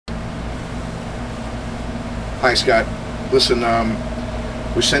Hi Scott. Listen,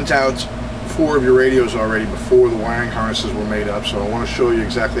 we sent out 4 of your radios already before the wiring harnesses were made up, so I want to show you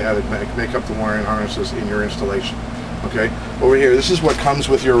exactly how to make up the wiring harnesses in your installation. Okay, over here, this is what comes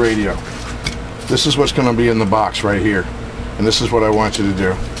with your radio. This is what's going to be in the box right here, and this is what I want you to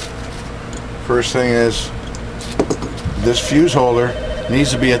do. First thing is, this fuse holder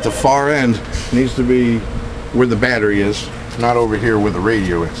needs to be at the far end, needs to be where the battery is, not over here where the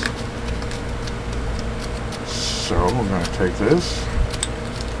radio is. So we're going to take this,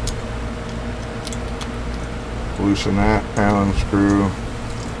 loosen that Allen screw,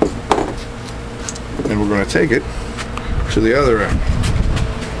 and we're going to take it to the other end.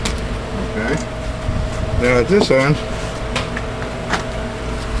 Okay. Now at this end,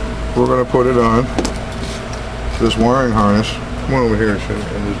 we're going to put it on this wiring harness. Come on over here and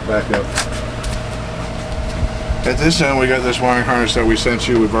just back up. At this end, we got this wiring harness that we sent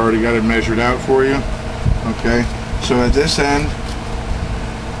you. We've already got it measured out for you. Okay. So at this end,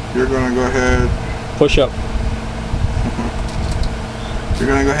 you're going to go ahead. Push up. You're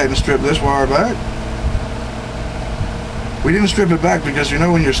going to go ahead and strip this wire back. We didn't strip it back because, you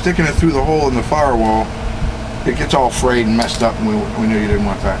know, when you're sticking it through the hole in the firewall, it gets all frayed and messed up, and we knew you didn't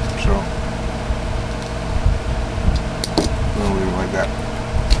want that. So we'll leave it like that.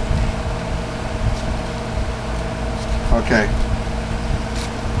 Okay.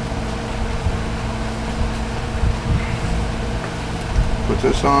 Put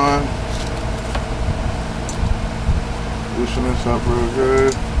this on. Loosen this up real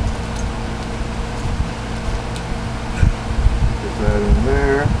good. Get that in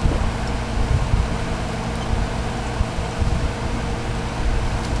there.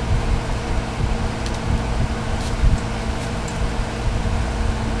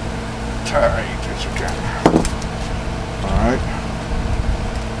 Tight as you can. Alright.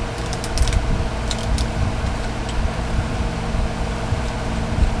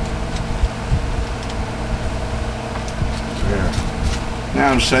 Now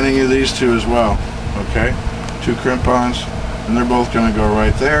I'm sending you these 2 as well, okay? 2 crimp-ons, and they're both going to go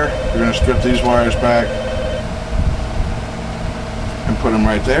right there. You're going to strip these wires back and put them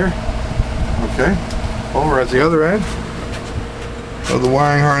right there, okay? Over at the other end of the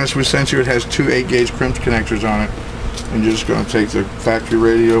wiring harness we sent you, it has 2 8-gauge crimp connectors on it. And you're just going to take the factory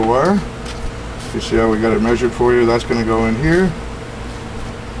radio wire. You see how we got it measured for you? That's going to go in here.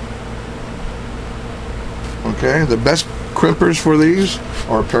 Okay, the best crimpers for these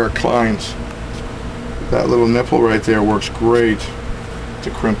are a pair of Kleins. That little nipple right there works great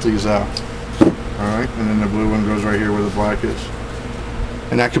to crimp these out. Alright, and then the blue one goes right here where the black is.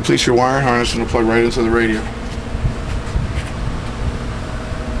 And that completes your wiring harness, and it'll plug right into the radio.